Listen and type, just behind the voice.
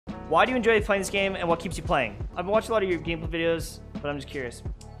Why do you enjoy playing this game, and what keeps you playing? I've been watching a lot of your gameplay videos, but I'm just curious.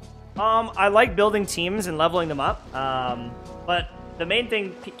 I like building teams and leveling them up, but the main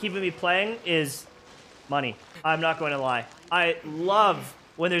thing keeping me playing is money. I'm not going to lie. I love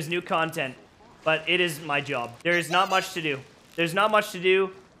when there's new content, but it is my job. There is not much to do. There's not much to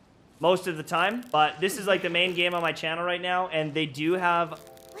do most of the time, but this is like the main game on my channel right now, and they do have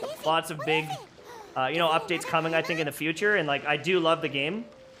lots of big, you know, updates coming, I think, in the future, and like I do love the game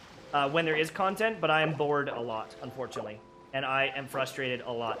when there is content, but I am bored a lot, unfortunately, and I am frustrated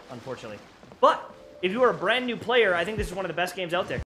a lot, unfortunately. But if you are a brand new player, I think this is one of the best games out there.